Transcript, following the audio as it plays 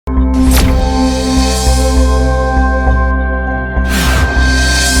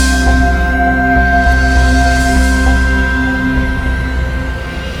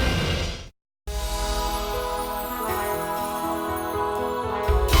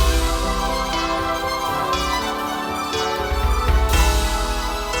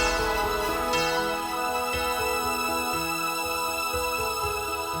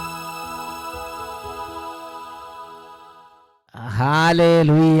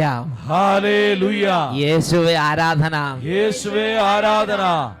Hallelujah, ഹല്ലേലൂയ. യേശുവേ ആരാധന, യേശുവേ ആരാധന.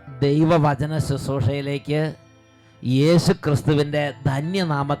 ദൈവവചന ശുശ്രൂഷയിലേക്ക് യേശു ക്രിസ്തുവിന്റെ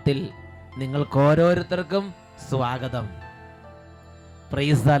ധന്യനാമത്തിൽ നിങ്ങൾക്ക് ഓരോരുത്തർക്കും സ്വാഗതം.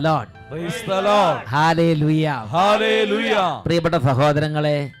 Praise the Lord, praise the Lord. Hallelujah, hallelujah. പ്രിയപ്പെട്ട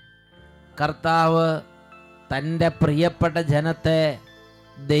സഹോദരങ്ങളെ, കർത്താവ് തൻ്റെ പ്രിയപ്പെട്ട ജനത്തെ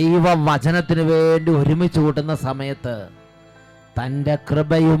ദൈവവചനത്തിന് വേണ്ടി ഒരുമിച്ച് കൂട്ടുന്ന സമയത്ത് തൻ്റെ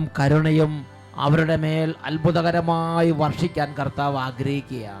കൃപയും കരുണയും അവരുടെ മേൽ അത്ഭുതകരമായി വർഷിക്കാൻ കർത്താവ്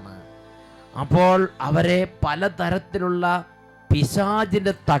ആഗ്രഹിക്കുകയാണ്. അപ്പോൾ അവരെ പലതരത്തിലുള്ള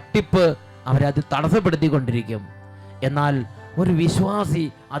പിശാചിൻ്റെ തട്ടിപ്പ് അവരെ അത് തടസ്സപ്പെടുത്തിക്കൊണ്ടിരിക്കും. എന്നാൽ ഒരു വിശ്വാസി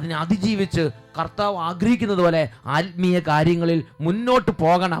അതിനെ അതിജീവിച്ച് കർത്താവ് ആഗ്രഹിക്കുന്നത് പോലെ ആത്മീയ കാര്യങ്ങളിൽ മുന്നോട്ട്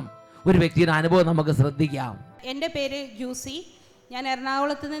പോകണം. ഒരു വ്യക്തിയുടെ അനുഭവം നമുക്ക് ശ്രദ്ധിക്കാം. എൻ്റെ പേര് ജൂസി. ഞാൻ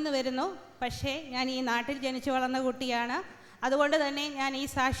എറണാകുളത്ത് നിന്ന് വരുന്നു. പക്ഷേ ഞാൻ ഈ നാട്ടിൽ ജനിച്ചു വളർന്ന കുട്ടിയാണ്. അതുകൊണ്ട് തന്നെ ഞാൻ ഈ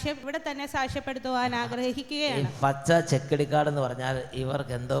സാക്ഷ്യം ഇവിടെ തന്നെ സാക്ഷ്യപ്പെടുത്തുവാൻ ആഗ്രഹിക്കുകയാണ്. പച്ച ചെക്കടിക്കാട് എന്ന് പറഞ്ഞാൽ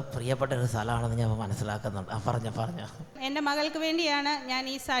ഇവർക്ക് എന്തോ പ്രിയപ്പെട്ട ഒരു സ്ഥലമാണെന്ന് ഞാൻ മനസ്സിലാക്കുന്നുണ്ട്. പറഞ്ഞു. എൻ്റെ മകൾക്ക് വേണ്ടിയാണ് ഞാൻ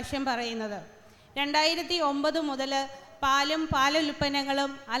ഈ സാക്ഷ്യം പറയുന്നത്. 2009 മുതൽ പാലും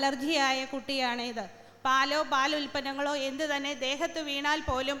പാലുൽപ്പന്നങ്ങളും അലർജിയായ കുട്ടിയാണ് ഇത്. പാലുൽപ്പന്നങ്ങളോ എന്ത് തന്നെ ദേഹത്ത് വീണാൽ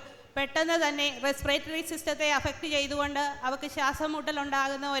പോലും പെട്ടെന്ന് തന്നെ റെസ്പിറേറ്ററി സിസ്റ്റത്തെ അഫക്റ്റ് ചെയ്തുകൊണ്ട് അവൾക്ക്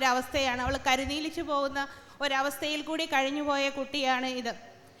ശ്വാസമുട്ടലുണ്ടാകുന്ന ഒരവസ്ഥയാണ്. അവൾ കരുനീലിച്ചു പോകുന്ന ഒരവസ്ഥയിൽ കൂടി കഴിഞ്ഞുപോയ കുട്ടിയാണ് ഇത്.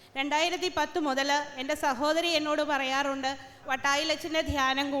 2010 മുതൽ എൻ്റെ സഹോദരി എന്നോട് പറയാറുണ്ട്, വട്ടായിലച്ഛൻ്റെ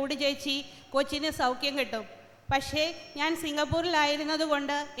ധ്യാനം കൂടി ചേച്ചി, കൊച്ചിന് സൗഖ്യം കിട്ടും. പക്ഷേ ഞാൻ സിംഗപ്പൂരിലായിരുന്നത്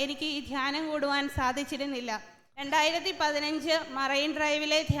കൊണ്ട് എനിക്ക് ഈ ധ്യാനം കൂടുവാൻ സാധിച്ചിരുന്നില്ല. 2015 മറൈൻ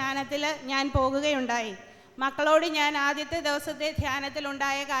ഡ്രൈവിലെ ധ്യാനത്തിൽ ഞാൻ പോകുകയുണ്ടായി. മക്കളോട് ഞാൻ ആദ്യത്തെ ദിവസത്തെ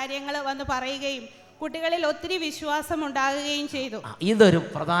ധ്യാനത്തിലുണ്ടായ കാര്യങ്ങൾ വന്ന് പറയുകയും കുട്ടികളിൽ ഒത്തിരി വിശ്വാസം ഉണ്ടാകുകയും ചെയ്തു. ഇതൊരു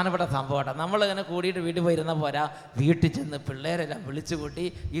പ്രധാനപ്പെട്ട സംഭവമാണ്. നമ്മളിങ്ങനെ കൂടിയിട്ട് വീട്ടിൽ പോയിരുന്ന പോരാ, വീട്ടിൽ ചെന്ന് പിള്ളേരെല്ലാം വിളിച്ചു കൂട്ടി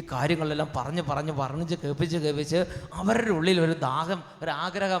ഈ കാര്യങ്ങളെല്ലാം പറഞ്ഞ് കേൾപ്പിച്ച് അവരുടെ ഉള്ളിൽ ഒരു ദാഹം, ഒരു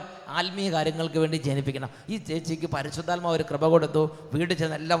ആഗ്രഹം ആത്മീയ കാര്യങ്ങൾക്ക് വേണ്ടി ജനിപ്പിക്കണം. ഈ ചേച്ചിക്ക് പരിശുദ്ധാത്മാവ് ഒരു കൃപ കൊടുത്തു. വീട്ടിൽ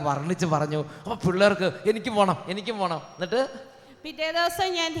ചെന്ന് എല്ലാം വർണ്ണിച്ച് പറഞ്ഞു. അപ്പോൾ പിള്ളേർക്ക് എനിക്കും പോകണം. എന്നിട്ട് പിറ്റേ ദിവസം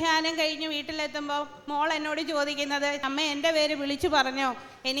ഞാൻ ധ്യാനം കഴിഞ്ഞ് വീട്ടിലെത്തുമ്പോൾ മോൾ എന്നോട് ചോദിക്കുന്നത്, അമ്മ എൻ്റെ പേര് വിളിച്ചു പറഞ്ഞോ,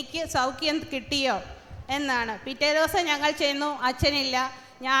 എനിക്ക് സൗഖ്യം കിട്ടിയോ എന്നാണ്. പിറ്റേ ദിവസം ഞങ്ങൾ ചെന്നു, അച്ഛനില്ല.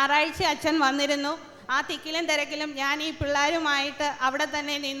 ഞായറാഴ്ച അച്ഛൻ വന്നിരുന്നു. ആ തിക്കിലും തിരക്കിലും ഞാൻ ഈ പിള്ളേരുമായിട്ട് അവിടെ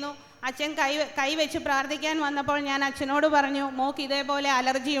തന്നെ നിന്നു. അച്ഛൻ കൈവച്ച് പ്രാർത്ഥിക്കാൻ വന്നപ്പോൾ ഞാൻ അച്ഛനോട് പറഞ്ഞു, മോക്ക് ഇതേപോലെ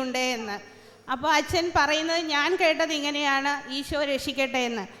അലർജി ഉണ്ട് എന്ന്. അപ്പോൾ അച്ഛൻ പറയുന്നത് ഞാൻ കേട്ടത് ഇങ്ങനെയാണ്, ഈശോ രക്ഷിക്കട്ടെ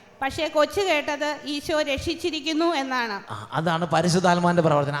എന്ന്. പക്ഷേ കൊച്ചു കേട്ടത് ഈശോ രക്ഷിച്ചിരിക്കുന്നു എന്നാണ്. അതാണ് പരിശുദ്ധാത്മാവിന്റെ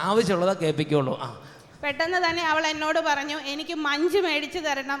പ്രവർത്തനം. ആവശ്യമുള്ളത് കേൾപ്പിക്കുള്ളൂ. പെട്ടെന്ന് തന്നെ അവൾ എന്നോട് പറഞ്ഞു, എനിക്ക് മഞ്ച് മേടിച്ചു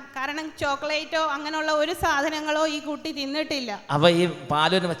തരണം, കാരണം ചോക്ലേറ്റോ അങ്ങനെയുള്ള ഒരു സാധനങ്ങളോ ഈ കുട്ടി തിന്നിട്ടില്ല. അപ്പൊ ഈ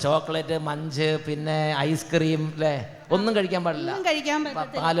പാലിന് ചോക്ലേറ്റ്, മഞ്ച്, പിന്നെ ഐസ്ക്രീം അല്ലേ, ഒന്നും കഴിക്കാൻ പാടില്ല.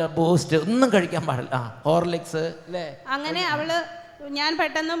 പാല്, ബൂസ്റ്റ് ഒന്നും കഴിക്കാൻ പാടില്ല. ഹോർലിക്സ് അല്ലേ. അങ്ങനെ ഞാൻ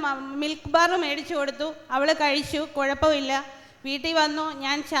പെട്ടെന്ന് മിൽക്ക് ബാർ മേടിച്ചു കൊടുത്തു. അവള് കഴിച്ചു, കുഴപ്പമില്ല. വീട്ടിൽ വന്നു,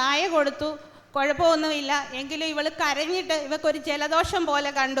 ഞാൻ ചായ കൊടുത്തു, കുഴപ്പമൊന്നുമില്ല. എങ്കിലും ഇവൾ കരഞ്ഞിട്ട് ഇവക്കൊരു ജലദോഷം പോലെ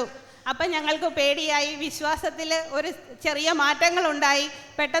കണ്ടു. അപ്പം ഞങ്ങൾക്ക് പേടിയായി. വിശ്വാസത്തിൽ ഒരു ചെറിയ മാറ്റങ്ങളുണ്ടായി.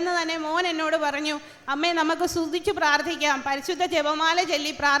 പെട്ടെന്ന് തന്നെ മോൻ എന്നോട് പറഞ്ഞു, അമ്മേ നമുക്ക് സ്തുതിച്ച് പ്രാർത്ഥിക്കാം, പരിശുദ്ധ ജപമാല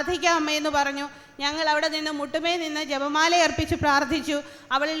ചൊല്ലി പ്രാർത്ഥിക്കാം അമ്മയെന്ന് പറഞ്ഞു. ഞങ്ങൾ അവിടെ നിന്ന് മുട്ടുമേ നിന്ന് ജപമാല അർപ്പിച്ച് പ്രാർത്ഥിച്ചു.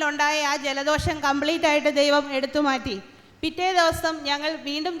 അവളിലുണ്ടായ ആ ജലദോഷം കംപ്ലീറ്റ് ആയിട്ട് ദൈവം എടുത്തു മാറ്റി. പിറ്റേ ദിവസം ഞങ്ങൾ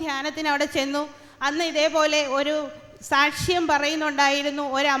വീണ്ടും ധ്യാനത്തിന് അവിടെ ചെന്നു. അന്ന് ഇതേപോലെ ഒരു സാക്ഷ്യം പറയുന്നുണ്ടായിരുന്നു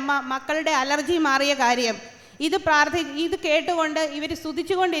ഒരമ്മ, മക്കളുടെ അലർജി മാറിയ കാര്യം. ഇത് കേട്ടുകൊണ്ട് ഇവർ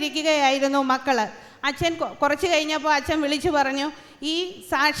സ്തുതിച്ചുകൊണ്ടിരിക്കുകയായിരുന്നു മക്കള്. അച്ഛൻ കുറച്ച് കഴിഞ്ഞപ്പോൾ അച്ഛൻ വിളിച്ചു പറഞ്ഞു, ഈ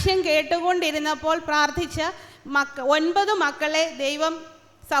സാക്ഷ്യം കേട്ടുകൊണ്ടിരുന്നപ്പോൾ പ്രാർത്ഥിച്ച 9 മക്കളെ ദൈവം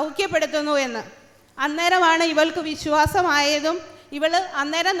സൗഖ്യപ്പെടുത്തുന്നു എന്ന്. അന്നേരമാണ് ഇവൾക്ക് വിശ്വാസമായതും. ഇവൾ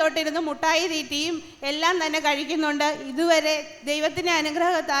അന്നേരം തൊട്ടിരുന്ന് മുട്ടായി തീറ്റിയും എല്ലാം തന്നെ കഴിക്കുന്നുണ്ട്. ഇതുവരെ ദൈവത്തിൻ്റെ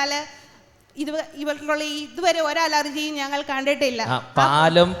അനുഗ്രഹത്താൽ ഇതുവരെ ഒരലർജിയും ഞങ്ങൾ കണ്ടിട്ടില്ല.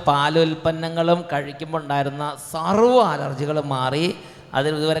 പാലും പാലുൽപ്പന്നങ്ങളും കഴിക്കുമ്പോൾ ഉണ്ടായിരുന്ന സർവ്വ അലർജികളും മാറി.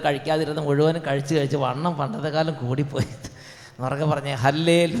 അതിൽ ഇതുവരെ കഴിക്കാതിരുന്ന മുഴുവനും കഴിച്ച് വണ്ണം പണ്ടത്തെ കാലം കൂടിപ്പോയി. എന്നൊക്കെ പറഞ്ഞേ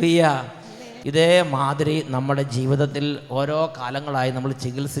ഹല്ലേലൂയ. ഇതേ മാതിരി നമ്മുടെ ജീവിതത്തിൽ ഓരോ കാലങ്ങളായി നമ്മൾ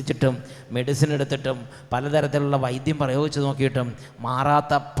ചികിത്സിച്ചിട്ടും മെഡിസിൻ എടുത്തിട്ടും പലതരത്തിലുള്ള വൈദ്യം പ്രയോഗിച്ച് നോക്കിയിട്ടും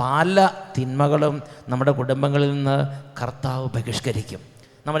മാറാത്ത പല തിന്മകളും നമ്മുടെ കുടുംബങ്ങളിൽ നിന്ന് കർത്താവ് ബഹിഷ്കരിക്കും.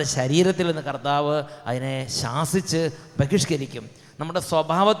 നമ്മുടെ ശരീരത്തിൽ നിന്ന് കർത്താവ് അതിനെ ശാസിച്ച് ബഹിഷ്കരിക്കും. നമ്മുടെ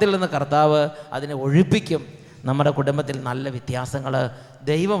സ്വഭാവത്തിൽ നിന്ന് കർത്താവ് അതിനെ ഒഴിപ്പിക്കും. നമ്മുടെ കുടുംബത്തിൽ നല്ല വ്യത്യാസങ്ങൾ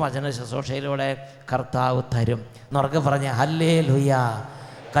ദൈവവചന ശുശ്രൂഷയിലൂടെ കർത്താവ് തരും. എന്നുറക്കെ പറഞ്ഞ് ഹല്ലേലൂയ.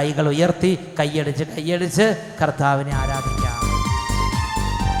 കൈകൾ ഉയർത്തി കൈയടിച്ച് കർത്താവിനെ ആരാധിക്കാം.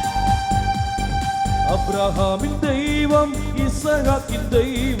 അബ്രഹാമിൻ ദൈവം, ഇസഹാക്കിൻ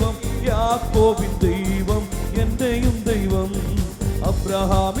ദൈവം, യാക്കോബിൻ ദൈവം, എന്റെയും ദൈവം.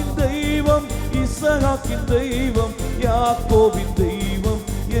 അബ്രഹാമിൻ ദൈവം, ഇസഹാക്കിൻ ദൈവം, യാക്കോബിൻ ദൈവം,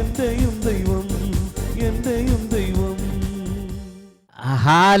 എന്റെയും ദൈവം, എന്റെയും ദൈവം.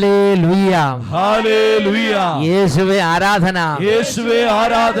 ഹല്ലേലൂയ, ഹല്ലേലൂയ. യേശുവേ ആരാധന, യേശുവേ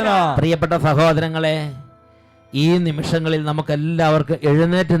ആരാധന. പ്രിയപ്പെട്ട സഹോദരങ്ങളെ, ഈ നിമിഷങ്ങളിൽ നമുക്കെല്ലാവർക്കും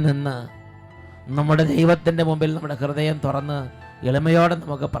എഴുന്നേറ്റ് നിന്ന് നമ്മുടെ ദൈവത്തിൻ്റെ മുമ്പിൽ നമ്മുടെ ഹൃദയം തുറന്ന് എളിമയോടെ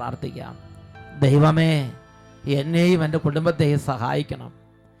നമുക്ക് പ്രാർത്ഥിക്കാം. ദൈവമേ, എന്നെയും എൻ്റെ കുടുംബത്തെയും സഹായിക്കണം.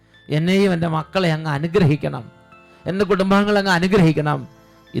 എന്നെയും എൻ്റെ മക്കളെ അങ്ങ് അനുഗ്രഹിക്കണം. എൻ്റെ കുടുംബാംഗങ്ങളെ അങ്ങ് അനുഗ്രഹിക്കണം.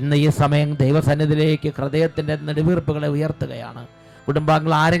 ഇന്ന് ഈ സമയം ദൈവസന്നിധിയിലേക്ക് ഹൃദയത്തിൻ്റെ നെടുവീർപ്പുകളെ ഉയർത്തുകയാണ്.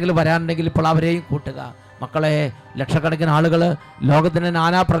 കുടുംബാംഗങ്ങൾ ആരെങ്കിലും വരാനുണ്ടെങ്കിൽ ഇപ്പോൾ അവരെയും കൂട്ടുക. മക്കളെ, ലക്ഷക്കണക്കിന് ആളുകൾ ലോകത്തിൻ്റെ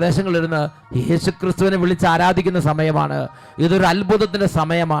നാനാ പ്രദേശങ്ങളിലിരുന്ന് യേശുക്രിസ്തുവിനെ വിളിച്ച് ആരാധിക്കുന്ന സമയമാണ്. ഇതൊരു അത്ഭുതത്തിൻ്റെ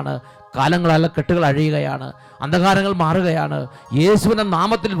സമയമാണ്. കാലങ്ങളല്ല കെട്ടുകൾ അഴിയുകയാണ്, അന്ധകാരങ്ങൾ മാറുകയാണ്. യേശുവിൻ്റെ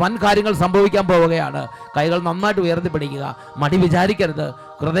നാമത്തിൽ വൻ കാര്യങ്ങൾ സംഭവിക്കാൻ പോവുകയാണ്. കൈകൾ നന്നായിട്ട് ഉയർത്തി പിടിക്കുക, മടി വിചാരിക്കരുത്,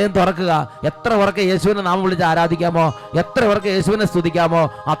 ഹൃദയം തുറക്കുക. എത്ര ഉറക്കെ യേശുവിനെ നാമം വിളിച്ച് ആരാധിക്കാമോ, എത്ര ഉറക്കെ യേശുവിനെ സ്തുതിക്കാമോ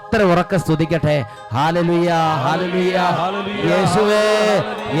അത്ര ഉറക്കെ സ്തുതിക്കട്ടെ. ഹല്ലേലൂയ, ഹല്ലേലൂയ. യേശുവേ,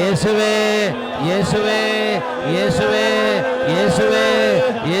 യേശുവേ, യേശുവേ, യേശുവേ, യേശുവേ,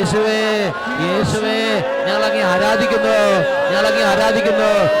 യേശുവേ, യേശുവേ, ഞങ്ങളങ്ങ് ആരാധിക്കുന്നു, ഞങ്ങളങ്ങ്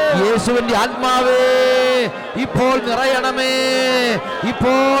ആരാധിക്കുന്നു. യേശുവിന്റെ ആത്മാവേ, ഇപ്പോൾ നിറയണമേ,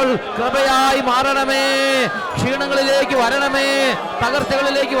 ഇപ്പോൾ കൃപയായി മാറണമേ. ക്ഷീണങ്ങളിലേക്ക് വരണമേ,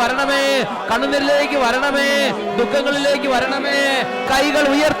 തകർച്ചകളിലേക്ക് വരണമേ, കണ്ണുനീരിലേക്ക് വരണമേ, ദുഃഖങ്ങളിലേക്ക് വരണമേ. കൈകൾ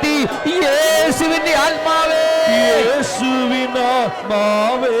ഉയർത്തി യേശുവിന്റെ ആത്മാവേ, യേശുവിന്റെ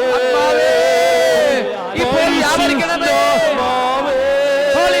ആത്മാവേ, ഇപ്പോൾ വ്യാപരിക്കണമേ.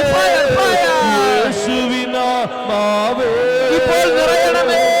 Holy fire, fire. യേശുവിന്റെ ആത്മാവേ, ഇപ്പോൾ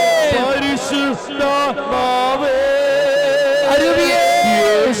നിറയണമേ. പരിശുദ്ധാത്മാവേ, അരുവിയേ,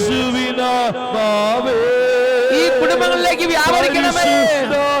 യേശുവിന്റെ ആത്മാവേ, ഈ കുടുംബങ്ങളിലേക്ക് വ്യാപരിക്കണമേ.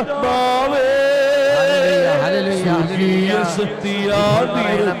 പരിശുദ്ധാത്മാവേ, സ്വർഗീയ ശക്തിയാൽ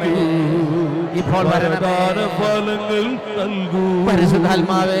നിറയ്ക്കൂ. ഇപ്പോൾ വരദാന ഫലങ്ങൾ നൽകൂ.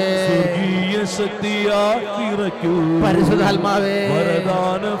 പരിശുദ്ധാത്മാവേ, സ്വർഗീയ ശക്തിയാൽ നിറയ്ക്കൂ. പരിശുദ്ധാത്മാവേ,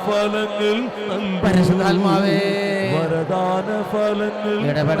 വരദാന ഫലങ്ങൾ നൽകൂ. പരിശുദ്ധാത്മാവേ, വരദാന ഫലങ്ങൾ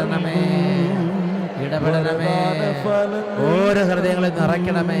ഇടപെടണമേ, ഇടപെടണമേ. ഫലങ്ങൾ ഓരോ ഹൃദയങ്ങളെ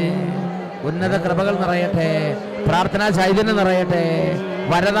നിറയ്ക്കണമേ. ഉന്നത കൃപകൾ നിറയട്ടെ, പ്രാർത്ഥനാ ചൈതന്യം നിറയട്ടെ,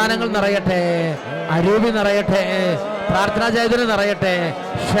 വരദാനങ്ങൾ നിറയട്ടെ, അരൂപി നിറയട്ടെ, പ്രാർത്ഥനാ ചൈതന്യം നിറയട്ടെ,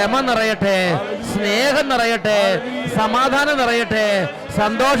 ക്ഷമ നിറയട്ടെ, സ്നേഹം നിറയട്ടെ, സമാധാനം നിറയട്ടെ,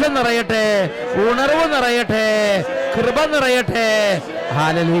 സന്തോഷം നിറയട്ടെ, ഉണർവ് നിറയട്ടെ, കൃപ നിറയട്ടെ.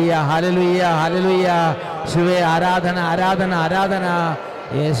 ഹല്ലേലൂയ, ഹല്ലേലൂയ, ഹല്ലേലൂയ. യേശുവേ ആരാധന, ആരാധന, ആരാധന.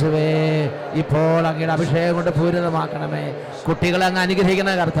 യേശുവേ, ഇപ്പോൾ അങ്ങയുടെ അഭിഷേകം കൊണ്ട് പൂരിതമാക്കണമേ. കുട്ടികളെ അങ്ങ്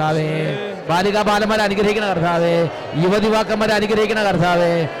അനുഗ്രഹിക്കുന്ന കർത്താവേ, ബാലികാ ബാലന്മാരെ അനുഗ്രഹിക്കുന്ന കർത്താവേ, യുവതിവാക്കന്മാരെ അനുഗ്രഹിക്കുന്ന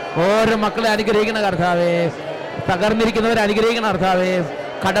കർത്താവേ, ഓരോ മക്കളെ അനുഗ്രഹിക്കുന്ന കർത്താവേ, തകർന്നിരിക്കുന്നവരെ അനുഗ്രഹിക്കുന്ന കർത്താവേ,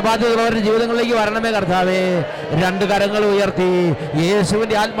 കടബാധ്യതയുള്ളവരുടെ ജീവിതങ്ങളിലേക്ക് വരണമേ കർത്താവേ. രണ്ട് കരങ്ങൾ ഉയർത്തി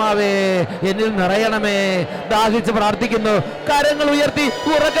യേശുവിന്റെ ആത്മാവേ എന്നിൽ നിറയണമേ. ദാഹിച്ച് പ്രാർത്ഥിക്കുന്നു, കരങ്ങൾ ഉയർത്തി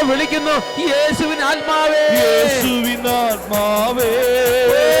ഉറക്കെ വിളിക്കുന്നു, യേശുവിന്റെ ആത്മാവേ, യേശുവിന്റെ ആത്മാവേ,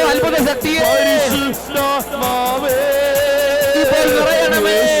 അത്ഭുത ശക്തിയേ, പരിശുദ്ധാത്മാവേ, ഇപ്പോൾ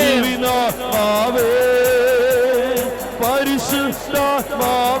നിറയണമേ. യേശുവിന്റെ ആത്മാവേ,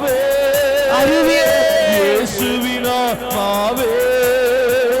 പരിശുദ്ധാത്മാവേ, അരുവിയേ, യേശുവിന്റെ ആത്മാവേ,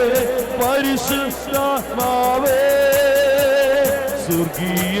 പരിശുദ്ധാത്മാവേ,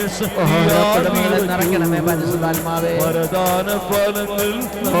 സ്വർഗീയ ഓരോ കുടുംബങ്ങളെ ശക്തിയാൽ നിറയ്ക്കണമേ പരിശുദ്ധാത്മാവേ. വരദാന ഫലങ്ങൾ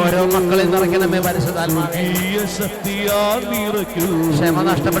ഓരോ മക്കളെ നിറയ്ക്കണമേ പരിശുദ്ധാത്മാവേ. സ്വർഗീയ ശക്തിയാൽ നിറയ്ക്കൂ. ക്ഷമ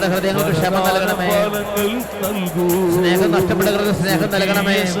നഷ്ടപ്പെട്ട ഹൃദയങ്ങൾക്ക് ക്ഷമ നൽകണമേ. ഫലങ്ങൾ നൽകൂ. സ്നേഹം നഷ്ടപ്പെട്ട ഹൃദയ സ്നേഹം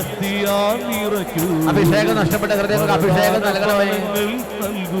നൽകണമേ. ശക്തിയാൽ നിറയ്ക്കൂ. അഭിഷേകം നഷ്ടപ്പെട്ട ഹൃദയങ്ങൾക്ക് അഭിഷേകം നൽകണമേ. ഫലങ്ങൾ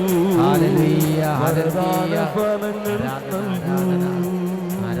നൽകൂ. Hallelujah, വരദാന hallelujah. ഫലങ്ങൾ നൽകൂ.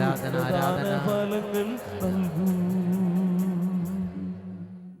 ആരാധന, ആരാധന. ഫലങ്ങൾ നൽകൂ.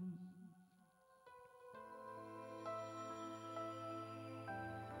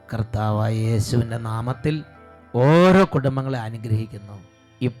 കർത്താവായ യേശുവിൻ്റെ നാമത്തിൽ ഓരോ കുടുംബങ്ങളെ അനുഗ്രഹിക്കുന്നു,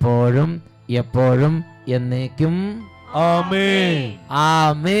 ഇപ്പോഴും എപ്പോഴും എന്നേക്കും. ആമേൻ,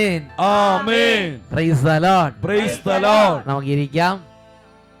 ആമേൻ, ആമേൻ. Praise the Lord. Praise the Lord. നമുക്കിരിക്കാം.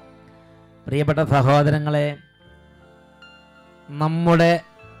 പ്രിയപ്പെട്ട സഹോദരങ്ങളെ, നമ്മുടെ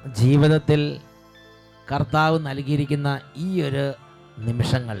ജീവിതത്തിൽ കർത്താവ് നൽകിയിരിക്കുന്ന ഈ ഒരു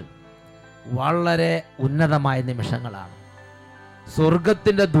നിമിഷങ്ങൾ വളരെ ഉന്നതമായ നിമിഷങ്ങളാണ്.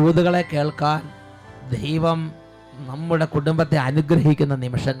 സ്വർഗത്തിൻ്റെ ദൂതുകളെ കേൾക്കാൻ ദൈവം നമ്മുടെ കുടുംബത്തെ അനുഗ്രഹിക്കുന്ന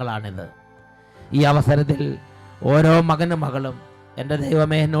നിമിഷങ്ങളാണിത്. ഈ അവസരത്തിൽ ഓരോ മകനും മകളും എൻ്റെ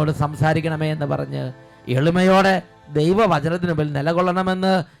ദൈവമേ എന്നോട് സംസാരിക്കണമേ എന്ന് പറഞ്ഞ് എളിമയോടെ ദൈവവചനത്തിന് മുമ്പിൽ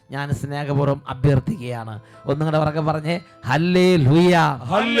നിലകൊള്ളണമെന്ന് ഞാൻ സ്നേഹപൂർവ്വം അഭ്യർത്ഥിക്കുകയാണ്. ഒന്നുകൂടെ ഉറക്കെ പറഞ്ഞേ, ഹല്ലേലൂയ,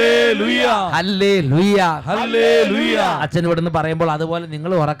 ഹല്ലേലൂയ, ഹല്ലേലൂയ, ഹല്ലേലൂയ. അച്ഛൻ ഇവിടുന്ന് പറയുമ്പോൾ അതുപോലെ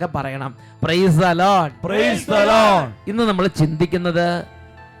നിങ്ങൾ ഉറക്കെ പറയണം, praise the Lord, praise the Lord. ഇന്ന് നമ്മൾ ചിന്തിക്കുന്നത്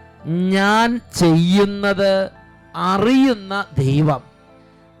ഞാൻ ചെയ്യുന്നത് അറിയുന്ന ദൈവം.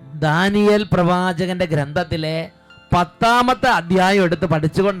 ദാനിയേൽ പ്രവാചകന്റെ ഗ്രന്ഥത്തിലെ 10-ാമത്തെ അധ്യായം എടുത്ത്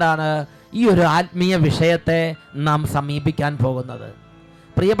പഠിച്ചുകൊണ്ടാണ് ഈ ഒരു ആത്മീയ വിഷയത്തെ നാം സമീപിക്കാൻ പോകുന്നത്.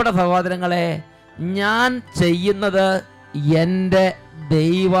 പ്രിയപ്പെട്ട സഹോദരങ്ങളെ, ഞാൻ ചെയ്യുന്നത് എൻ്റെ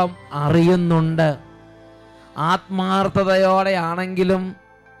ദൈവം അറിയുന്നുണ്ട്. ആത്മാർത്ഥതയോടെയാണെങ്കിലും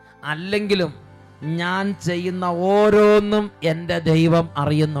അല്ലെങ്കിലും ഞാൻ ചെയ്യുന്ന ഓരോന്നും എൻ്റെ ദൈവം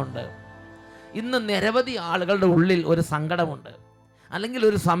അറിയുന്നുണ്ട്. ഇന്ന് നിരവധി ആളുകളുടെ ഉള്ളിൽ ഒരു സങ്കടമുണ്ട്, അല്ലെങ്കിൽ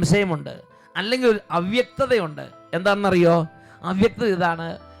ഒരു സംശയമുണ്ട്, അല്ലെങ്കിൽ ഒരു അവ്യക്തതയുണ്ട്. എന്താണെന്നറിയോ? അവ്യക്തത ഇതാണ്: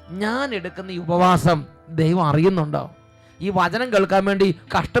 ഞാൻ എടുക്കുന്ന ഈ ഉപവാസം ദൈവം അറിയുന്നുണ്ടോ? ഈ വചനം കേൾക്കാൻ വേണ്ടി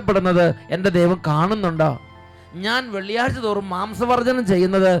കഷ്ടപ്പെടുന്നത് എൻ്റെ ദൈവം കാണുന്നുണ്ടോ? ഞാൻ വെള്ളിയാഴ്ച തോറും മാംസവർജനം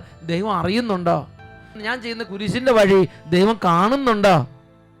ചെയ്യുന്നത് ദൈവം അറിയുന്നുണ്ടോ? ഞാൻ ചെയ്യുന്ന കുരിശിൻ്റെ വഴി ദൈവം കാണുന്നുണ്ടോ?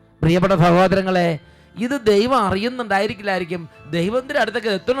 പ്രിയപ്പെട്ട സഹോദരങ്ങളെ, ഇത് ദൈവം അറിയുന്നുണ്ടായിരിക്കില്ലായിരിക്കും. ദൈവത്തിൻ്റെ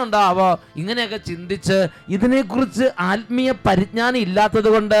അടുത്തൊക്കെ എത്തണുണ്ടാവോ? ഇങ്ങനെയൊക്കെ ചിന്തിച്ച് ഇതിനെക്കുറിച്ച് ആത്മീയ പരിജ്ഞാനം ഇല്ലാത്തത്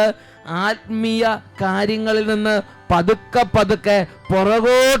കൊണ്ട് ആത്മീയ കാര്യങ്ങളിൽ നിന്ന് പതുക്കെ പതുക്കെ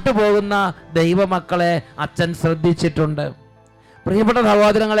പുറകോട്ട് പോകുന്ന ദൈവമക്കളെ അച്ഛൻ ശ്രദ്ധിച്ചിട്ടുണ്ട്. പ്രിയപ്പെട്ട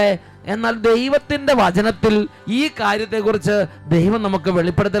സഹോദരങ്ങളെ, എന്നാൽ ദൈവത്തിൻ്റെ വചനത്തിൽ ഈ കാര്യത്തെക്കുറിച്ച് ദൈവം നമുക്ക്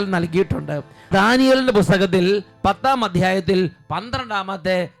വെളിപ്പെടുത്തൽ നൽകിയിട്ടുണ്ട്. ദാനിയേലിന്റെ പുസ്തകത്തിൽ 10-ാം അധ്യായത്തിൽ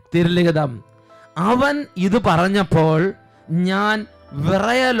 12-ാമത്തെ തിരുലിഖിതം, അവൻ ഇത് പറഞ്ഞപ്പോൾ ഞാൻ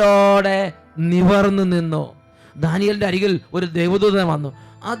വിറയലോടെ നിവർന്നു നിന്നു. ദാനിയേലിന്റെ അരികിൽ ഒരു ദൈവദൂതൻ വന്നു.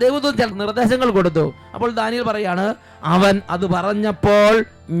 ആ ദൈവദൂതൻ ചില നിർദ്ദേശങ്ങൾ കൊടുത്തു. അപ്പോൾ ദാനിയേൽ പറയാണ്, അവൻ അത് പറഞ്ഞപ്പോൾ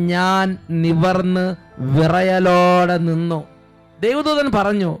ഞാൻ നിവർന്ന് വിറയലോടെ നിന്നു. ദൈവദൂതൻ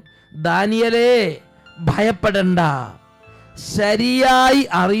പറഞ്ഞു, ദാനിയേലേ, ഭയപ്പെടണ്ട. ശരിയായി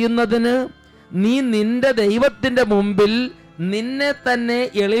അറിയുന്നതിന് നീ നിന്റെ ദൈവത്തിന്റെ മുമ്പിൽ നിന്നെ തന്നെ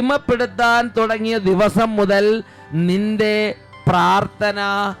എളിമപ്പെടുത്താൻ തുടങ്ങിയ ദിവസം മുതൽ നിന്റെ പ്രാർത്ഥന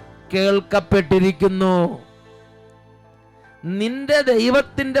കേൾക്കപ്പെട്ടിരിക്കുന്നു. നിന്റെ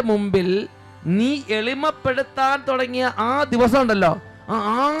ദൈവത്തിന്റെ മുമ്പിൽ നീ എളിമപ്പെടുത്താൻ തുടങ്ങിയ ആ ദിവസം ഉണ്ടല്ലോ, ആ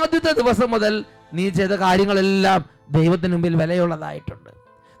ആദ്യത്തെ ദിവസം മുതൽ നീ ചെയ്ത കാര്യങ്ങളെല്ലാം ദൈവത്തിന് മുമ്പിൽ വിലയുള്ളതായിട്ടുണ്ട്.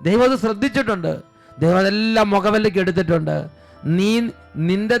 ദൈവം അത് ശ്രദ്ധിച്ചിട്ടുണ്ട്. ദൈവം അതെല്ലാം മുഖവിലേക്ക് എടുത്തിട്ടുണ്ട്. നീ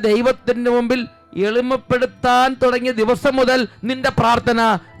നിന്റെ ദൈവത്തിന്റെ മുമ്പിൽ എളിമപ്പെടുത്താൻ തുടങ്ങിയ ദിവസം മുതൽ നിന്റെ പ്രാർത്ഥന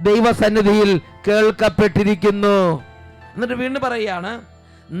ദൈവസന്നിധിയിൽ കേൾക്കപ്പെട്ടിരിക്കുന്നു. എന്നിട്ട് വീണ്ടും പറയുകയാണ്,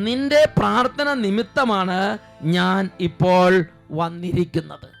 നിന്റെ പ്രാർത്ഥന നിമിത്തമാണ് ഞാൻ ഇപ്പോൾ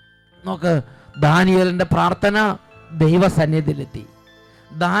വന്നിരിക്കുന്നത്. നോക്ക്, ദാനിയേലിന്റെ പ്രാർത്ഥന ദൈവസന്നിധിയിലെത്തി.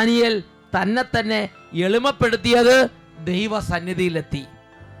 ദാനിയേൽ തന്നെ തന്നെ എളിമപ്പെടുത്തിയത് ദൈവസന്നിധിയിലെത്തി.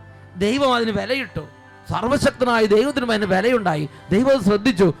 ദൈവം അതിന് വിലയിട്ടു. സർവശക്തനായ ദൈവത്തിനും അതിന് വിലയുണ്ടായി. ദൈവം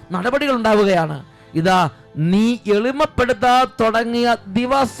ശ്രദ്ധിച്ചു. നടപടികൾ ഉണ്ടാവുകയാണ്. ഇതാ, നീ എളിമപ്പെടുത്താൻ തുടങ്ങിയ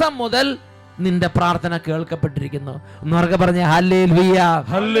ദിവസം മുതൽ നിന്റെ പ്രാർത്ഥന കേൾക്കപ്പെട്ടിരിക്കുന്നു. എന്നൊക്കെ പറഞ്ഞ ഹല്ലേലൂയ,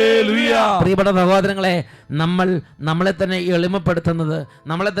 ഹല്ലേലൂയ. പ്രിയപ്പെട്ട സഹോദരങ്ങളെ, നമ്മളെ തന്നെ എളിമപ്പെടുത്തുന്നത്,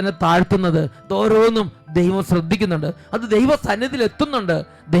 നമ്മളെ തന്നെ താഴ്ത്തുന്നത് ഓരോന്നും ദൈവം ശ്രദ്ധിക്കുന്നുണ്ട്. അത് ദൈവ സന്നിധിയിൽ എത്തുന്നുണ്ട്.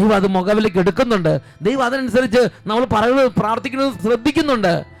 ദൈവം അത് മുഖവിലേക്ക് എടുക്കുന്നുണ്ട്. ദൈവം അതിനനുസരിച്ച് നമ്മൾ പറയുന്നത് പ്രാർത്ഥിക്കുന്നത്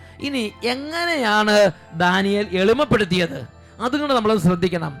ശ്രദ്ധിക്കുന്നുണ്ട്. ഇനി എങ്ങനെയാണ് ദാനിയേൽ എളിമപ്പെടുത്തിയത്? അതുകൊണ്ട് നമ്മൾ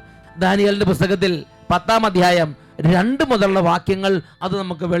ശ്രദ്ധിക്കണം. ദാനിയേലിന്റെ പുസ്തകത്തിൽ 10-ാം അധ്യായം 2 മുതലുള്ള വാക്യങ്ങൾ അത്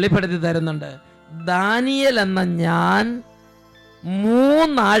നമുക്ക് വെളിപ്പെടുത്തി തരുന്നുണ്ട്. ദാനിയേൽ എന്ന ഞാൻ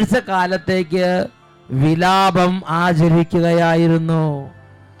 3 ആഴ്ച കാലത്തേക്ക് വിലാപം ആചരിക്കുകയായിരുന്നു.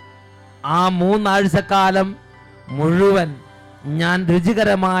 ആ 3 ആഴ്ചക്കാലം മുഴുവൻ ഞാൻ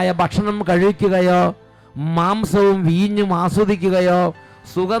രുചികരമായ ഭക്ഷണം കഴിക്കുകയോ മാംസവും വീഞ്ഞും ആസ്വദിക്കുകയോ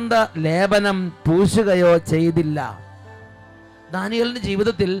സുഗന്ധ ലേപനം പൂശുകയോ ചെയ്തില്ല. ദാനിയേലിന്റെ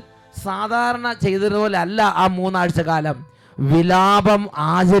ജീവിതത്തിൽ സാധാരണ ചെയ്തതുപോലെ അല്ല ആ 3 ആഴ്ച കാലം. വിലാപം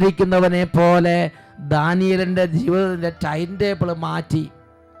ആചരിക്കുന്നവനെ പോലെ ദാനിയേലിന്റെ ജീവിതത്തിന്റെ ടൈം ടേബിൾ മാറ്റി.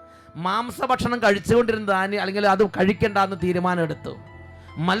 മാംസഭക്ഷണം കഴിച്ചുകൊണ്ടിരുന്ന ദാനിയേൽ അല്ലെങ്കിൽ അത് കഴിക്കണ്ടെന്ന് തീരുമാനം എടുത്തു.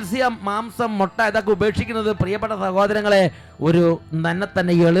 മത്സ്യം, മാംസം, മുട്ട ഇതൊക്കെ ഉപേക്ഷിക്കുന്നത് പ്രിയപ്പെട്ട സഹോദരങ്ങളെ ഒരു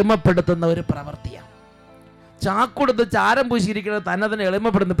തന്നെ എളിമപ്പെടുത്തുന്ന ഒരു പ്രവൃത്തിയാണ്. ചാക്കൊടുത്ത് ചാരം പൂശിയിരിക്കുന്നത് തന്നെ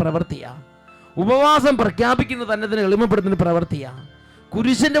എളിമപ്പെടുന്ന പ്രവൃത്തിയാണ്. ഉപവാസം പ്രഖ്യാപിക്കുന്നത് തന്നെ എളിമപ്പെടുത്തുന്ന പ്രവൃത്തിയാണ്.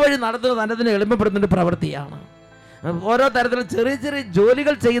 കുരിശിന്റെ വഴി നടത്തുന്നത് തന്നെ എളിമപ്പെടുത്തുന്ന പ്രവൃത്തിയാണ്. ഓരോ തരത്തിലും ചെറിയ ചെറിയ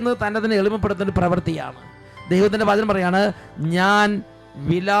ജോലികൾ ചെയ്യുന്നത് തന്നെ എളിമപ്പെടുത്തുന്ന പ്രവൃത്തിയാണ്. ദൈവത്തിന്റെ വചനം പറയാണ്, ഞാൻ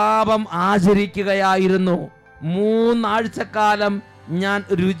വിലാപം ആചരിക്കുകയായിരുന്നു. 3 ആഴ്ചക്കാലം ഞാൻ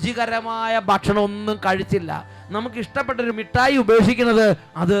രുചികരമായ ഭക്ഷണം ഒന്നും കഴിച്ചില്ല. നമുക്ക് ഇഷ്ടപ്പെട്ടൊരു മിഠായി ഉപേക്ഷിക്കുന്നത്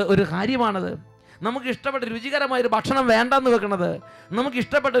അത് ഒരു കാര്യമാണത്. നമുക്ക് ഇഷ്ടപ്പെട്ട രുചികരമായൊരു ഭക്ഷണം വേണ്ടെന്ന് വെക്കുന്നത്, നമുക്ക്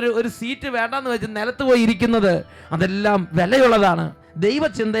ഇഷ്ടപ്പെട്ട ഒരു സീറ്റ് വേണ്ടെന്ന് വെച്ച് നിലത്ത് പോയി ഇരിക്കുന്നത്, അതെല്ലാം വിലയുള്ളതാണ്.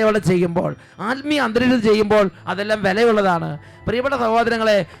 ദൈവചിന്തയോടെ ചെയ്യുമ്പോൾ, ആത്മീയ അന്തരീക്ഷത്തിൽ ചെയ്യുമ്പോൾ അതെല്ലാം വിലയുള്ളതാണ്. പ്രിയപ്പെട്ട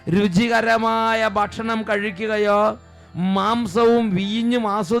സഹോദരങ്ങളെ, രുചികരമായ ഭക്ഷണം കഴിക്കുകയോ മാംസവും വീഞ്ഞും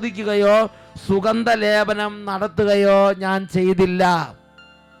ആസ്വദിക്കുകയോ സുഗന്ധലേപനം നടത്തുകയോ ഞാൻ ചെയ്തില്ല.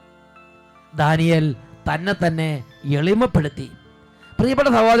 ദാനിയേൽ തന്നെ എളിമപ്പെടുത്തി. പ്രിയപ്പെട്ട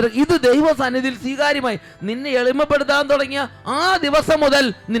സഹോദരൻ, ഇത് ദൈവസന്നിധിയിൽ സ്വീകാര്യമായി. നിന്നെ എളിമപ്പെടുത്താൻ തുടങ്ങിയ ആ ദിവസം മുതൽ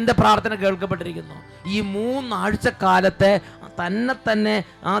നിന്റെ പ്രാർത്ഥന കേൾക്കപ്പെട്ടിരിക്കുന്നു. ഈ 3 ആഴ്ചക്കാലത്തെ തന്നെ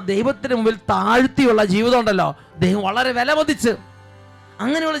ആ ദൈവത്തിന് മുമ്പിൽ താഴ്ത്തിയുള്ള ജീവിതം ഉണ്ടല്ലോ, ദൈവം വളരെ വിലമതിച്ച്.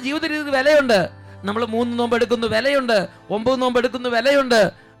 അങ്ങനെയുള്ള ജീവിത രീതിക്ക് വിലയുണ്ട്. നമ്മൾ 3 നോമ്പ് എടുക്കുന്ന വിലയുണ്ട്, 9 നോമ്പ് എടുക്കുന്ന വിലയുണ്ട്,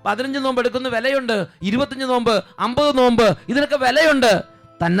 15 നോമ്പ് എടുക്കുന്ന വിലയുണ്ട്, 25 നോമ്പ്, 50 നോമ്പ്, ഇതിനൊക്കെ വിലയുണ്ട്.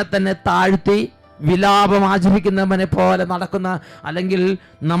 തന്നെ താഴ്ത്തി വിലാപം ആചരിക്കുന്നവനെ പോലെ നടക്കുന്ന, അല്ലെങ്കിൽ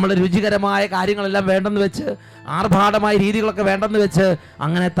നമ്മൾ രുചികരമായ കാര്യങ്ങളെല്ലാം വേണ്ടെന്ന് വെച്ച്, ആർഭാടമായ രീതികളൊക്കെ വേണ്ടെന്ന് വെച്ച്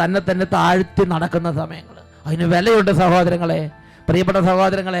അങ്ങനെ തന്നെ താഴ്ത്തി നടക്കുന്ന സമയങ്ങൾ, അതിന് വിലയുണ്ട് സഹോദരങ്ങളെ. പ്രിയപ്പെട്ട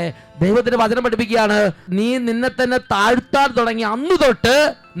സഹോദരങ്ങളെ, ദൈവത്തിന്റെ വചനം പഠിപ്പിക്കുകയാണ്, നീ നിന്നെ തന്നെ താഴ്ത്താൻ തുടങ്ങി അന്ന് തൊട്ട്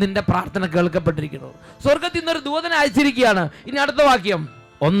നിന്റെ പ്രാർത്ഥന കേൾക്കപ്പെട്ടിരിക്കുന്നു. സ്വർഗത്തിൽ നിന്നൊരു ദൂതനെ അയച്ചിരിക്കുകയാണ്. ഇനി അടുത്ത വാക്യം,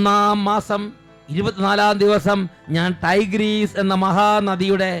 1-ാം മാസം 24-ാം ദിവസം ഞാൻ ടൈഗ്രീസ് എന്ന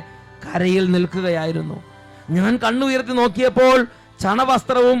മഹാനദിയുടെ കരയിൽ നിൽക്കുകയായിരുന്നു. ഞാൻ കണ്ണുയർത്തി നോക്കിയപ്പോൾ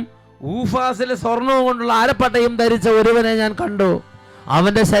ചണവസ്ത്രവും ഊഫാസിലെ സ്വർണവും കൊണ്ടുള്ള ആരപ്പട്ടയും ധരിച്ച ഒരുവനെ ഞാൻ കണ്ടു.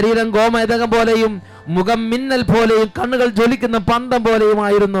 അവന്റെ ശരീരം ഗോമേതകം പോലെയും മുഖം മിന്നൽ പോലെയും കണ്ണുകൾ ജ്വലിക്കുന്ന പന്തം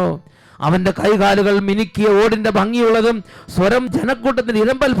പോലെയുമായിരുന്നു. അവന്റെ കൈകാലുകൾ മിനുക്കിയ ഓടിന്റെ ഭംഗിയുള്ളതും സ്വരം ജനക്കൂട്ടത്തിന്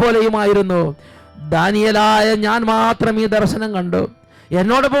ഇരമ്പൽ പോലെയുമായിരുന്നു. ദാനിയേലായ ഞാൻ മാത്രം ഈ ദർശനം കണ്ടു.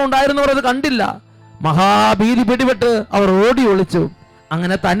 എന്നോടൊപ്പം ഉണ്ടായിരുന്നവർ അത് കണ്ടില്ല. മഹാഭീതി പിടിപെട്ട് അവർ ഓടി ഒളിച്ചു.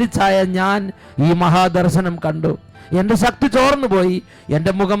 അങ്ങനെ തനിച്ചായ ഞാൻ ഈ മഹാദർശനം കണ്ടു. എൻ്റെ ശക്തി ചോർന്നു പോയി.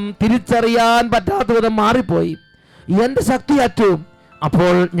 എൻ്റെ മുഖം തിരിച്ചറിയാൻ പറ്റാത്ത വിധം മാറിപ്പോയി. എൻ്റെ ശക്തി അറ്റു.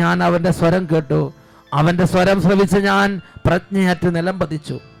 അപ്പോൾ ഞാൻ അവൻ്റെ സ്വരം കേട്ടു. അവൻ്റെ സ്വരം ശ്രവിച്ച് ഞാൻ പ്രജ്ഞയറ്റ് നിലം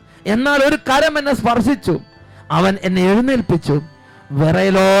പതിച്ചു. എന്നാൽ ഒരു കരം എന്നെ സ്പർശിച്ചു. അവൻ എന്നെ എഴുന്നേൽപ്പിച്ചു.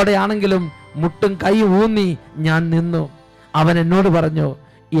 വിറയലോടെയാണെങ്കിലും മുട്ടും കൈ ഊന്നി ഞാൻ നിന്നു. അവൻ എന്നോട് പറഞ്ഞു,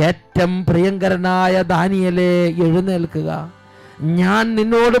 ഏറ്റവും പ്രിയങ്കരനായ ദാനിയേലേ, എഴുന്നേൽക്കുക. ഞാൻ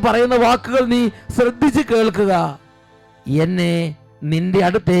നിന്നോട് പറയുന്ന വാക്കുകൾ നീ ശ്രദ്ധിച്ച് കേൾക്കുക. എന്നെ നിന്റെ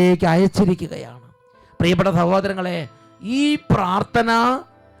അടുത്തേക്ക് അയച്ചിരിക്കുകയാണ്. പ്രിയപ്പെട്ട സഹോദരങ്ങളെ, ഈ പ്രാർത്ഥന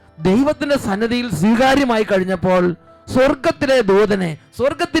ദൈവത്തിന്റെ സന്നിധിയിൽ സ്വീകാര്യമായി കഴിഞ്ഞപ്പോൾ സ്വർഗത്തിലെ ദൂതനെ,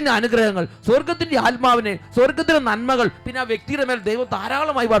 സ്വർഗത്തിന്റെ അനുഗ്രഹങ്ങൾ, സ്വർഗത്തിന്റെ ആത്മാവിനെ, സ്വർഗത്തിന്റെ നന്മകൾ പിന്നെ ആ വ്യക്തിയുടെ മേൽ ദൈവം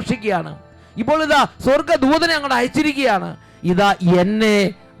ധാരാളമായി വർഷിക്കുകയാണ്. ഇപ്പോൾ ഇതാ സ്വർഗദൂതനെ അങ്ങോട്ട് അയച്ചിരിക്കുകയാണ്. ഇതാ എന്നെ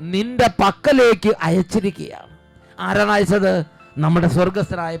നിന്റെ പക്കലേക്ക് അയച്ചിരിക്കുകയാണ്. ആരാണ് അയച്ചത്? നമ്മുടെ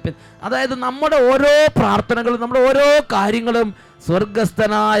സ്വർഗസ്ഥനായ അതായത് നമ്മുടെ ഓരോ പ്രാർത്ഥനകളും, നമ്മുടെ ഓരോ കാര്യങ്ങളും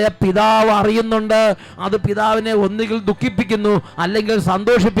സ്വർഗസ്ഥനായ പിതാവ് അറിയുന്നുണ്ട്. അത് പിതാവിനെ ഒന്നുകിൽ ദുഃഖിപ്പിക്കുന്നു, അല്ലെങ്കിൽ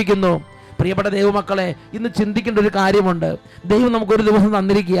സന്തോഷിപ്പിക്കുന്നു. പ്രിയപ്പെട്ട ദൈവമക്കളെ, ഇന്ന് ചിന്തിക്കേണ്ട ഒരു കാര്യമുണ്ട്. ദൈവം നമുക്കൊരു ദിവസം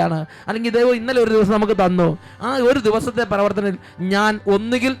തന്നിരിക്കുകയാണ്, അല്ലെങ്കിൽ ദൈവം ഇന്നലെ ഒരു ദിവസം നമുക്ക് തന്നു. ആ ഒരു ദിവസത്തെ പ്രവർത്തനത്തിൽ ഞാൻ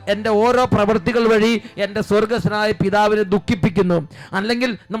ഒന്നുകിൽ എൻ്റെ ഓരോ പ്രവൃത്തികൾ വഴി എൻ്റെ സ്വർഗസ്ഥനായ പിതാവിനെ ദുഃഖിപ്പിക്കുന്നു,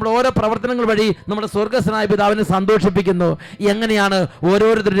 അല്ലെങ്കിൽ നമ്മുടെ ഓരോ പ്രവർത്തനങ്ങൾ വഴി നമ്മുടെ സ്വർഗസ്ഥനായ പിതാവിനെ സന്തോഷിപ്പിക്കുന്നു. എങ്ങനെയാണ്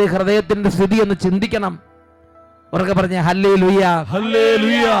ഓരോരുത്തരുടെ ഹൃദയത്തിൻ്റെ സ്ഥിതി എന്ന് ചിന്തിക്കണം. ഉറക്കെ പറഞ്ഞേ ഹല്ലേലൂയ,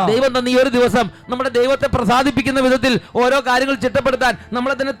 ഹല്ലേലൂയ. ദൈവം തന്നെ ഈ ഒരു ദിവസം നമ്മുടെ ദൈവത്തെ പ്രസാദിപ്പിക്കുന്ന വിധത്തിൽ ഓരോ കാര്യങ്ങൾ ചിട്ടപ്പെടുത്താൻ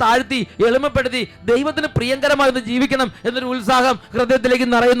നമ്മളെ തന്നെ താഴ്ത്തി എളിമപ്പെടുത്തി ദൈവത്തിന് പ്രിയങ്കരമായി ജീവിക്കണം എന്നൊരു ഉത്സാഹം ഹൃദയത്തിലേക്ക്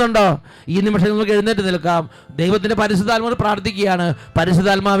നിറയുന്നുണ്ടോ? ഈ നിമിഷം നമുക്ക് എഴുന്നേറ്റ് നിൽക്കാം. ദൈവത്തിന്റെ പരിശുദ്ധാത്മാവ് പ്രാർത്ഥിക്കുകയാണ്.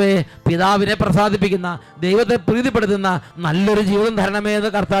 പരിശുദ്ധാത്മാവേ, പിതാവിനെ പ്രസാദിപ്പിക്കുന്ന, ദൈവത്തെ പ്രീതിപ്പെടുത്തുന്ന നല്ലൊരു ജീവിതം തരണമേ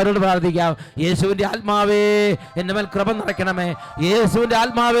എന്ന് കർത്താവിനോട് പ്രാർത്ഥിക്കാം. യേശുവിന്റെ ആത്മാവേ, എൻ്റെ മേൽ കൃപ നിറയ്ക്കണമേ. യേശുവിന്റെ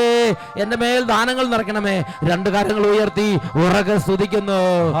ആത്മാവേ, എൻ്റെ മേൽ ദാനങ്ങൾ നിറയ്ക്കണമേ. രണ്ട് കരങ്ങൾ ഉയർത്തി ഉറക്കെ സ്തുതിക്കുന്നു.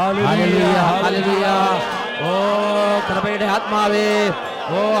 Hallelujah, hallelujah. ഓ കൃപയുടെ ആത്മാവേ,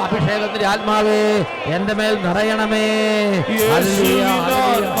 ഓ അഭിഷേകത്തിന്റെ ആത്മാവേ, എൻ്റെ മേൽ നിറയണമേ. ഹല്ലേലൂയ,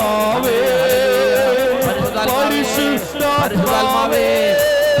 ആത്മാവേ, പരിശുദ്ധാത്മാവേ,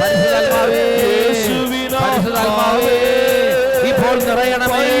 പരിശുദ്ധാത്മാവേ, പരിശുദ്ധാത്മാവേ, ഇപ്പോൾ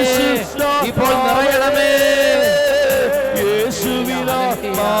നിറയണമേ, ഇപ്പോൾ നിറയണമേ.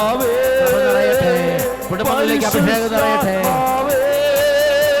 യേശുവിനാത്മാവേ, നിറയട്ടെ, കുടുംബങ്ങളിലേക്ക് അഭിഷേകം നിറയട്ടെ.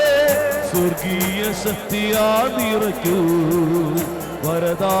 സ്വർഗീയ ശക്തിയാ നിറയ്ക്കൂ,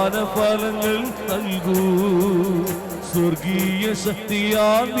 വരദാന ഫലങ്ങൾ നൽകൂ. സ്വർഗീയ ശക്തിയാ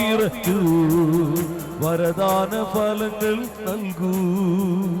നിറയ്ക്കൂ, വരദാന ഫലങ്ങൾ നൽകൂ.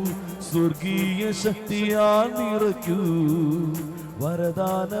 സ്വർഗീയ ശക്തിയാ നിറയ്ക്കൂ,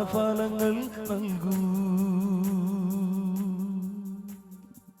 വരദാന ഫലങ്ങൾ നൽകൂ.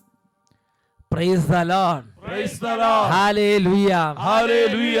 Praise the Lord. Praise the Lord. Hallelujah.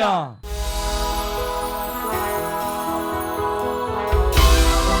 Hallelujah.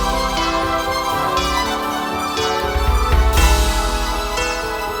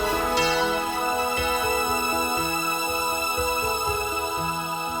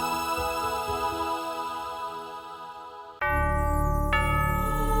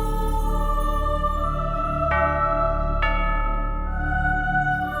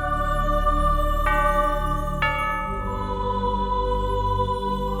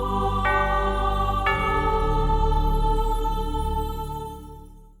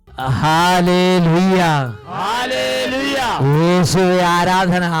 Hallelujah. Hallelujah. യേശുവേ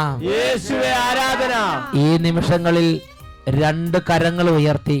ആരാധന. യേശുവേ ആരാധന. ഈ നിമിഷങ്ങളിൽ 2 കരങ്ങൾ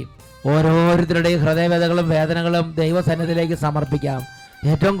ഉയർത്തി ഓരോരുത്തരുടെയും ഹൃദയവേദനകളും വേദനകളും ദൈവസന്നിധിയിലേക്ക് സമർപ്പിക്കാം.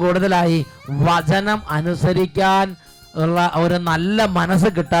 ഏറ്റവും കൂടുതലായി വചനം അനുസരിക്കാൻ ഉള്ള ഒരു നല്ല മനസ്സ്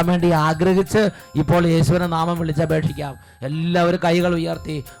കിട്ടാൻ വേണ്ടി ആഗ്രഹിച്ച് ഇപ്പോൾ യേശുവിനെ നാമം വിളിച്ചപേക്ഷിക്കാം. എല്ലാവരും കൈകൾ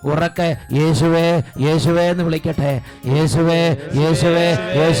ഉയർത്തി ഉറക്കെ യേശുവേ യേശുവേ എന്ന് വിളിക്കട്ടെ. യേശുവേ യേശുവേ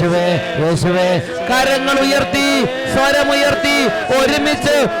യേശുവേ യേശുവേ. കരങ്ങൾ ഉയർത്തി സ്വരമുയർത്തി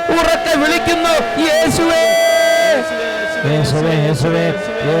ഒരുമിച്ച് ഉറക്കെ വിളിക്കുന്നു യേശുവേ യേശുവേ യേശുവേ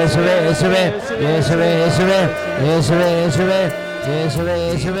യേശുവേ യേശുവേ യേശുവേ യേശുവേ യേശുവേ യേശുവേ യേശുവേ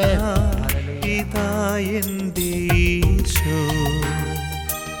യേശുവേ. ഈശോ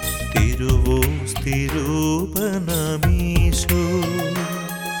തിരുവോസ്തിരൂപനമീശോ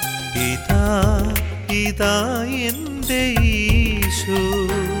ഇതാ എൻ്റെ ഈശോ